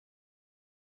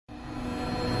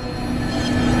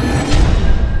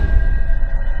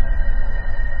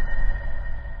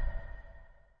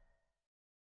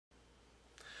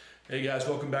Hey guys,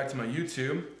 welcome back to my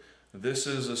YouTube. This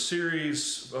is a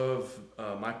series of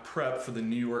my prep for the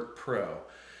New York Pro.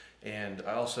 And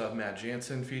I also have Matt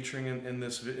Jansen featuring in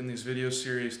these video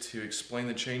series to explain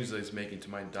the changes that he's making to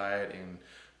my diet and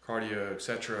cardio,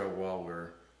 etc. while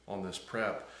we're on this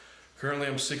prep. Currently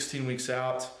I'm 16 weeks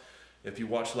out. If you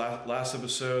watched last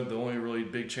episode, the only really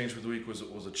big change for the week was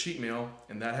a cheat meal,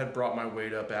 and that had brought my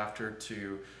weight up after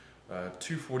to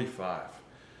 245.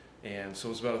 And so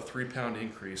it was about a 3-pound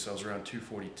increase. I was around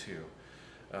 242.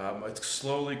 It's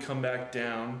slowly come back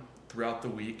down throughout the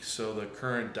week, so the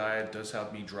current diet does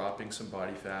have me dropping some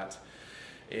body fat.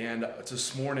 And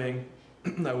this morning,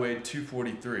 I weighed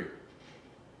 243.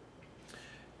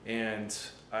 And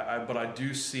but I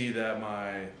do see that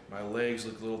my legs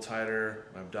look a little tighter,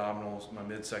 my abdominals, my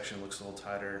midsection looks a little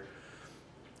tighter.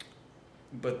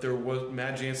 But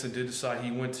Matt Jansen did decide he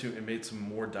went to and made some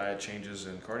more diet changes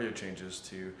and cardio changes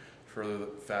to further the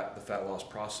fat loss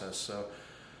process. So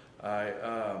I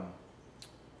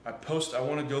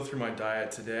want to go through my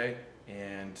diet today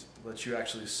and let you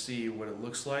actually see what it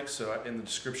looks like. So in the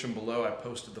description below, I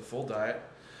posted the full diet.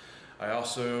 I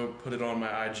also put it on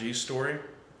my IG story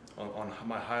on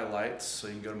my highlights, so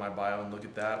you can go to my bio and look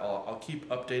at that. I'll keep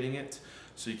updating it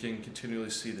so you can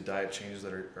continually see the diet changes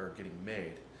that are getting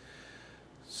made.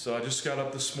 So I just got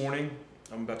up this morning.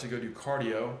 I'm about to go do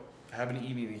cardio. I haven't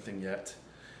eaten anything yet.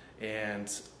 And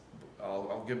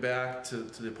I'll get back to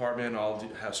the apartment.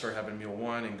 I'll start having meal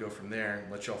one and go from there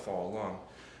and let y'all follow along.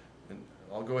 And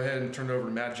I'll go ahead and turn it over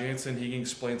to Matt Jansen. He can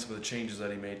explain some of the changes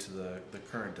that he made to the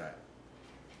current diet.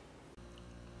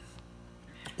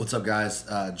 What's up, guys?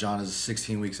 John is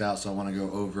 16 weeks out, so I want to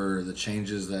go over the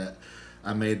changes that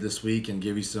I made this week and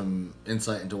give you some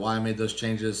insight into why I made those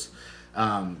changes.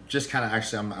 Just kind of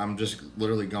actually, I'm just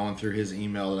literally going through his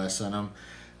email that I sent him.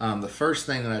 The first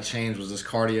thing that I changed was this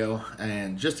cardio,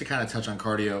 and just to kind of touch on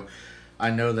cardio, I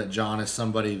know that John is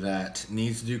somebody that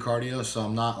needs to do cardio, so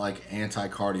I'm not like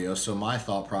anti-cardio. So my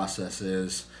thought process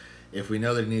is, if we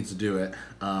know that he needs to do it,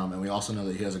 and we also know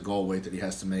that he has a goal weight that he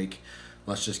has to make,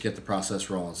 let's just get the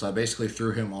process rolling. So I basically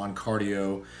threw him on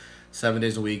cardio 7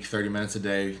 days a week, 30 minutes a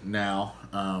day now.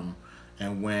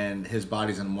 And when his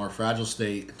body's in a more fragile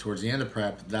state towards the end of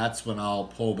prep, that's when I'll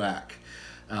pull back.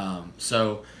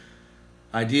 So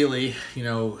ideally, you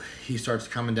know, he starts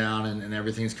coming down and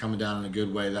everything's coming down in a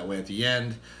good way. That way at the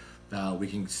end, we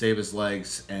can save his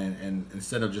legs, and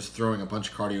instead of just throwing a bunch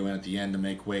of cardio in at the end to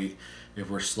make weight,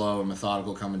 if we're slow and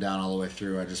methodical coming down all the way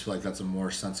through, I just feel like that's a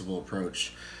more sensible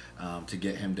approach to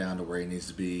get him down to where he needs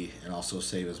to be and also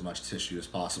save as much tissue as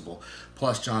possible.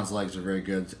 Plus, John's legs are very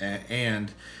good,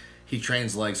 and he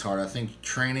trains legs hard. I think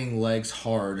training legs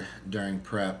hard during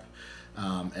prep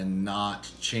and not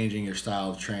changing your style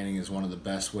of training is one of the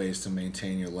best ways to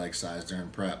maintain your leg size during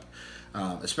prep,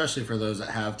 especially for those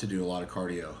that have to do a lot of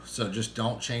cardio. So just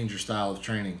don't change your style of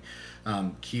training.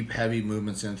 Keep heavy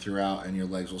movements in throughout, and your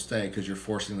legs will stay because you're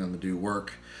forcing them to do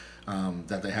work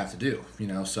that they have to do, you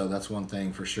know. So that's one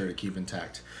thing for sure to keep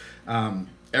intact.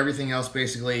 Everything else,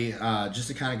 basically, just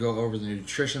to kind of go over the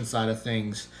nutrition side of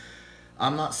things,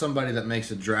 I'm not somebody that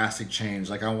makes a drastic change.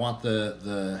 Like, I want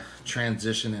the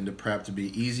transition into prep to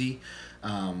be easy.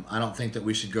 I don't think that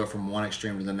we should go from one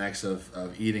extreme to the next of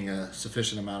eating a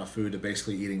sufficient amount of food to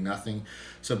basically eating nothing.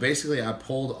 So basically, I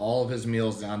pulled all of his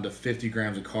meals down to 50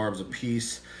 grams of carbs a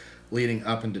piece leading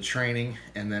up into training,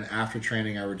 and then after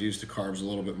training I reduced the carbs a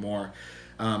little bit more.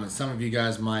 And some of you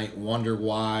guys might wonder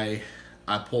why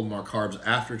I pulled more carbs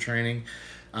after training.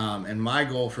 And my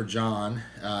goal for John,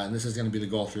 and this is going to be the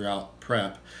goal throughout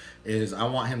prep, is I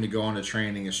want him to go into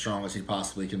training as strong as he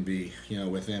possibly can be, you know,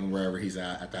 within wherever he's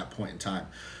at that point in time.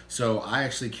 So I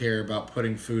actually care about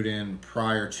putting food in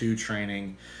prior to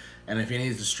training, and if he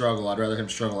needs to struggle, I'd rather him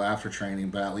struggle after training,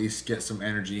 but at least get some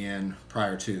energy in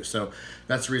prior to. So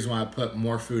that's the reason why I put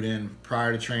more food in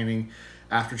prior to training.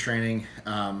 After training,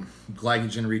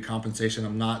 glycogen recompensation,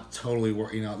 I'm not totally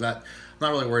I'm not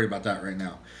really worried about that right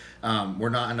now. We're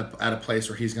not at a place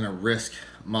where he's going to risk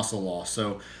muscle loss.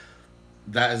 So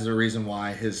that is the reason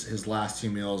why his last 2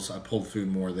 meals, I pulled food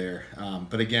more there.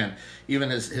 But again, even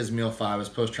his meal 5, his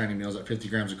post-training meals at 50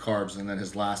 grams of carbs, and then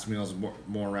his last meal is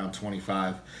more around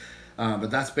 25.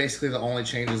 But that's basically the only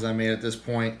changes I made at this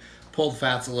point. Pulled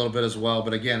fats a little bit as well,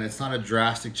 but again, it's not a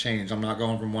drastic change. I'm not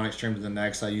going from one extreme to the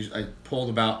next. I pulled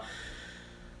about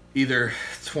either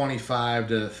 25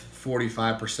 to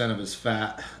 45% of his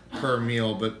fat per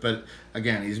meal, but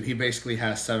again, he basically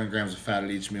has 7 grams of fat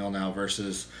at each meal now,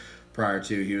 versus prior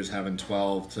to he was having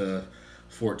 12 to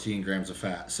 14 grams of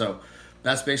fat. So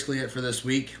that's basically it for this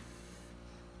week.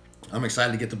 I'm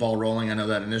excited to get the ball rolling. I know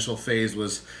that initial phase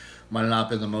was might have not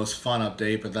been the most fun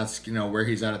update, but that's, you know, where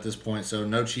he's at this point. So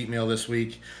no cheat meal this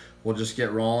week. We'll just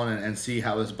get rolling and see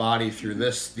how his body through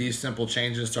these simple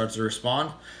changes starts to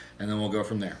respond, and then we'll go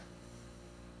from there.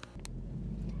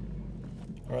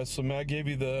 All right, so Matt gave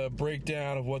you the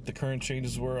breakdown of what the current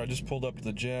changes were. I just pulled up to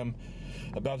the gym,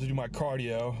 about to do my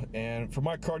cardio, and for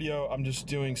my cardio, I'm just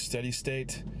doing steady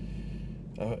state.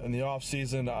 In the off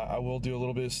season, I will do a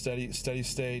little bit of steady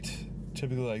state,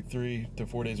 typically like 3 to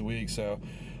 4 days a week. So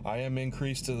I am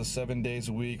increased to the 7 days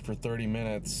a week for 30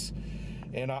 minutes.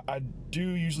 And I do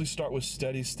usually start with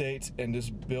steady state and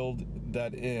just build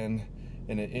that in,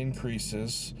 and it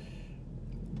increases.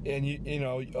 And you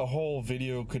know, a whole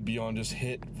video could be on just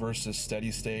HIIT versus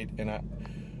steady state, and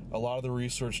a lot of the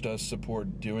research does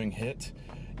support doing HIIT.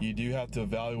 You do have to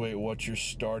evaluate what you're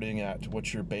starting at,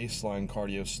 what's your baseline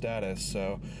cardio status.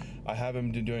 So I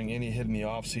haven't been doing any HIIT in the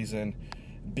off season.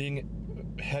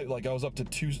 Being like, I was up to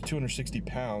 260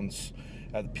 pounds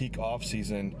at the peak off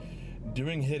season.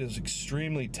 Doing HIIT is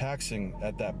extremely taxing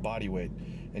at that body weight,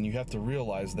 and you have to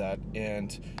realize that.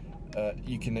 And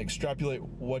you can extrapolate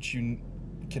what you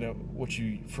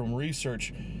from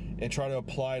research and try to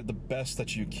apply the best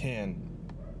that you can.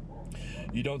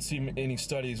 You don't see any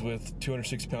studies with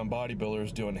 260-pound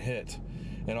bodybuilders doing HIIT,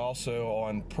 and also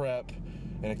on prep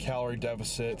and a calorie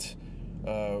deficit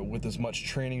with as much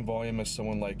training volume as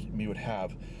someone like me would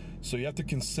have. So you have to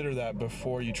consider that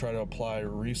before you try to apply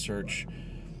research.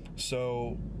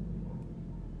 So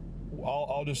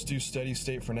I'll just do steady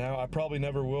state for now. I probably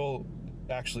never will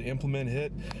actually implement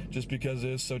HIIT, just because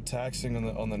it is so taxing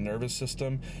on the nervous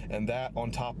system, and that on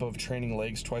top of training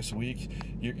legs twice a week,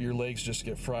 your legs just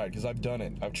get fried. Because I've done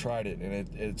it, I've tried it, and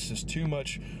it's just too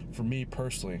much for me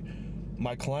personally.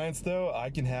 My clients though, I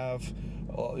can have,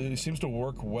 it seems to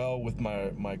work well with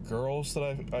my girls that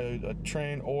I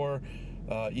train, or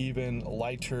even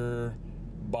lighter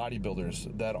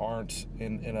bodybuilders that aren't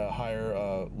in a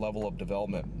higher level of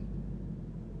development.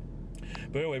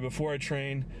 But anyway, before I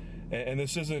train, and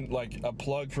this isn't like a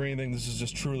plug for anything, this is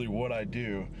just truly what I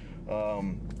do.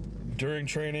 During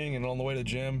training and on the way to the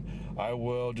gym, I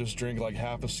will just drink like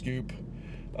half a scoop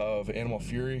of Animal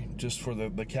Fury just for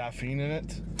the caffeine in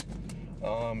it.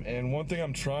 And one thing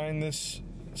I'm trying this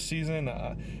season,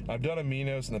 I've done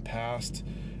aminos in the past,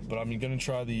 but I'm gonna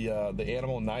try the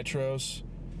Animal Nitros.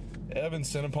 Evan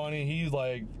Senapani, he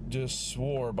like just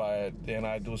swore by it, and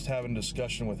I was having a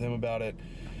discussion with him about it.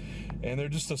 And they're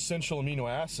just essential amino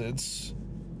acids,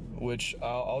 which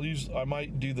I'll use. I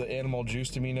might do the animal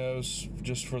juiced aminos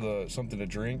just for something to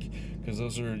drink, because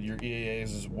those are your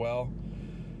EAAs as well.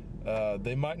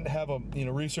 They might have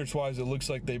research-wise, it looks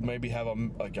like they maybe have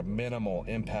a minimal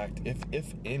impact,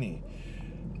 if any.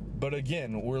 But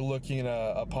again, we're looking at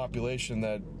a population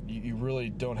that you really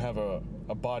don't have a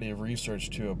body of research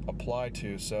to apply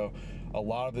to. So a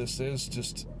lot of this is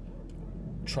just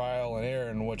trial and error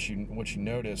and what you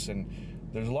notice, and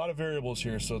there's a lot of variables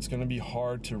here, so it's going to be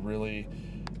hard to really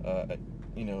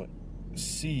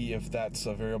see if that's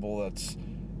a variable that's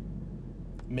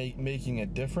making a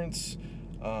difference.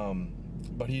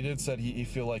 But he did said he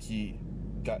feel like he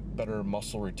got better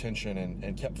muscle retention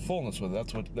and kept fullness with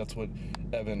it. That's what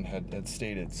Evan had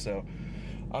stated. So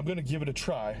I'm going to give it a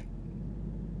try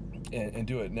and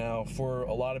do it. Now, for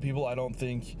a lot of people, I don't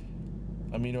think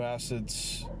amino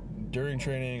acids during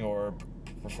training or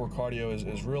before cardio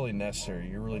is really necessary.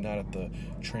 You're really not at the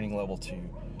training level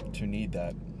to need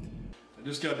that. I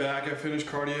just got back. I finished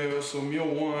cardio. So meal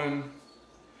one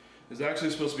is actually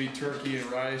supposed to be turkey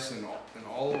and rice and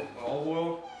olive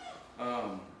oil.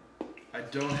 I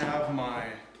don't have my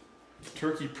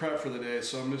turkey prep for the day,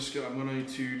 so I'm going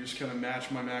to just kind of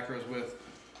match my macros with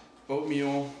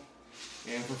oatmeal,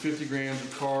 and for 50 grams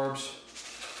of carbs,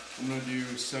 I'm going to do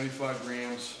 75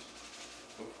 grams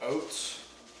of oats.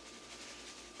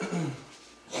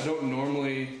 I don't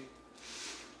normally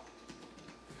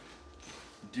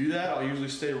do that. I'll usually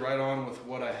stay right on with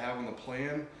what I have on the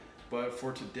plan, but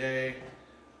for today,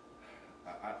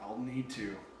 I'll need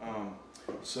to.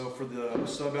 So for the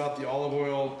sub out the olive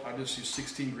oil, I just use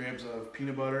 16 grams of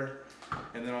peanut butter,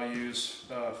 and then I'll use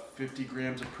 50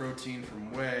 grams of protein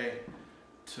from whey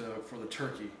for the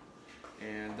turkey,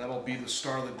 and that'll be the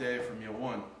start of the day for meal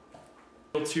one.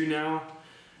 Meal two now.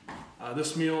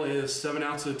 This meal is 7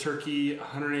 ounces of turkey,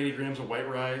 180 grams of white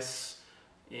rice,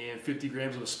 and 50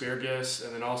 grams of asparagus,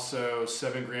 and then also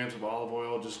 7 grams of olive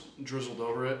oil just drizzled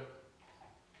over it.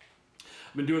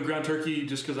 I've been doing ground turkey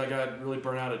just because I got really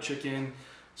burnt out of chicken,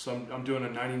 so I'm doing a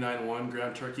 99.1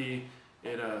 ground turkey.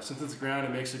 Since it's ground,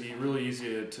 it makes it really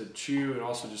easy to chew and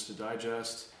also just to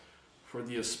digest. For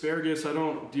the asparagus, I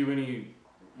don't do any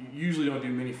you usually don't do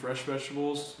many fresh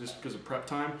vegetables just because of prep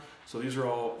time. So these are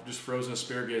all just frozen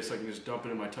asparagus. I can just dump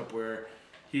it in my Tupperware,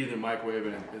 heat it in the microwave,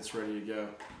 and it's ready to go.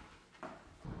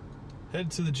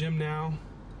 Head to the gym now.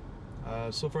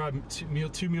 So far I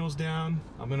have two meals down.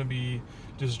 I'm gonna be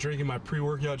just drinking my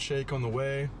pre-workout shake on the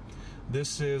way.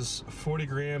 This is 40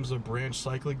 grams of branch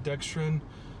Cyclic dextrin,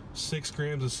 6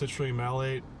 grams of Citrulline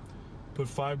Malays, put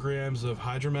 5 grams of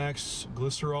Hydromax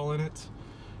Glycerol in it.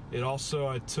 It also,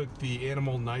 I took the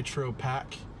animal nitro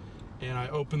pack and I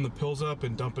opened the pills up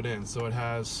and dump it in. So it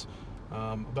has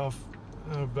about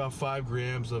 5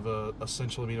 grams of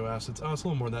essential amino acids. Oh, it's a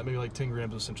little more than that, maybe like 10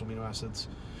 grams of essential amino acids.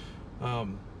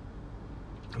 And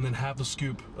then half a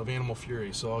scoop of Animal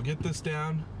Fury. So I'll get this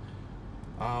down.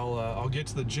 I'll get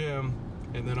to the gym,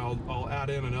 and then I'll add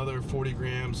in another 40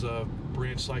 grams of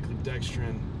branch Cyclic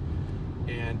dextrin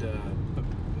and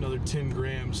another 10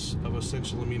 grams of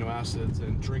essential amino acids,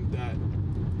 and drink that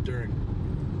during.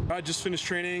 I just finished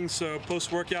training, so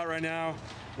post-workout right now,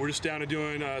 we're just down to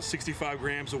doing 65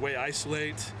 grams of Whey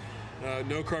Isolate.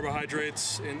 No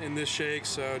carbohydrates in this shake,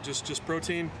 so just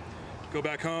protein. Go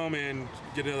back home and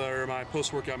get my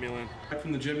post-workout meal in. Back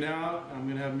from the gym now, I'm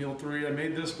gonna have meal 3. I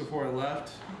made this before I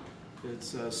left. It's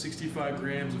 65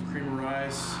 grams of cream of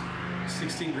rice,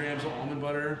 16 grams of almond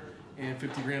butter, and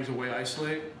 50 grams of Whey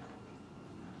Isolate.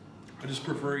 I just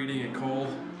prefer eating it cold.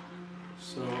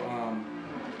 So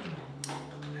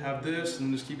have this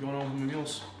and just keep going on with my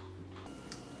meals.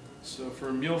 So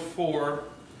for meal 4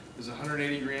 is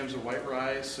 180 grams of white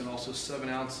rice and also 7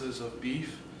 ounces of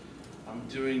beef. I'm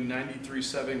doing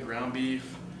 93.7 ground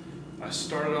beef. I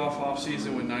started off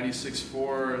season with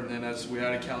 96.4, and then as we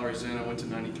added calories in, I went to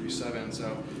 93.7.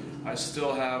 So I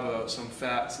still have some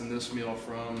fats in this meal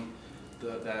from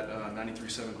that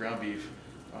 93.7 ground beef.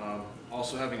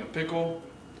 Also having a pickle.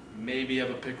 Maybe have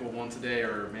a pickle once a day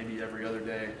or maybe every other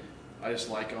day. I just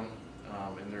like them,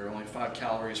 and they're only 5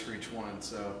 calories for each one,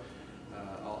 so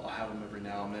I'll have them every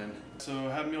now and then. So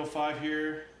I have meal 5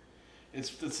 here. It's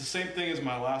the same thing as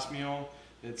my last meal.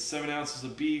 It's 7 ounces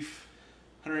of beef,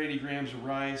 180 grams of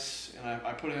rice, and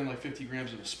I put in like 50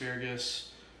 grams of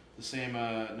asparagus, the same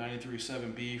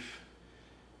 93.7 beef,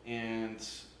 and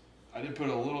I did put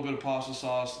a little bit of pasta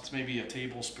sauce. It's maybe a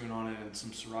tablespoon on it and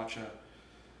some sriracha.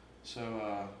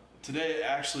 So today it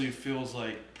actually feels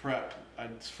like prep.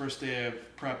 It's the first day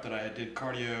of prep that I did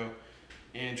cardio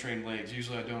and trained legs.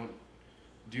 Usually I don't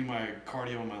do my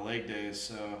cardio on my leg days,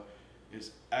 so it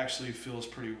actually feels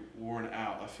pretty worn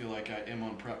out. I feel like I am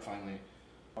on prep finally.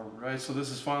 All right, so this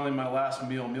is finally my last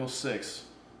meal, meal 6.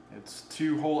 It's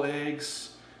 2 whole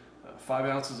eggs, 5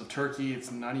 ounces of turkey. It's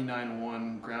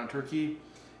 99.1 ground turkey,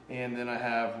 and then I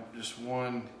have just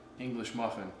 1 English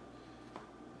muffin,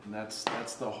 and that's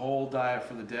the whole diet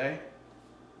for the day.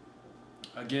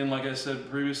 Again, like I said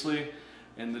previously,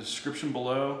 in the description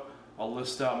below, I'll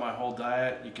list out my whole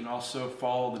diet. You can also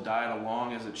follow the diet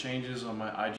along as it changes on my IG.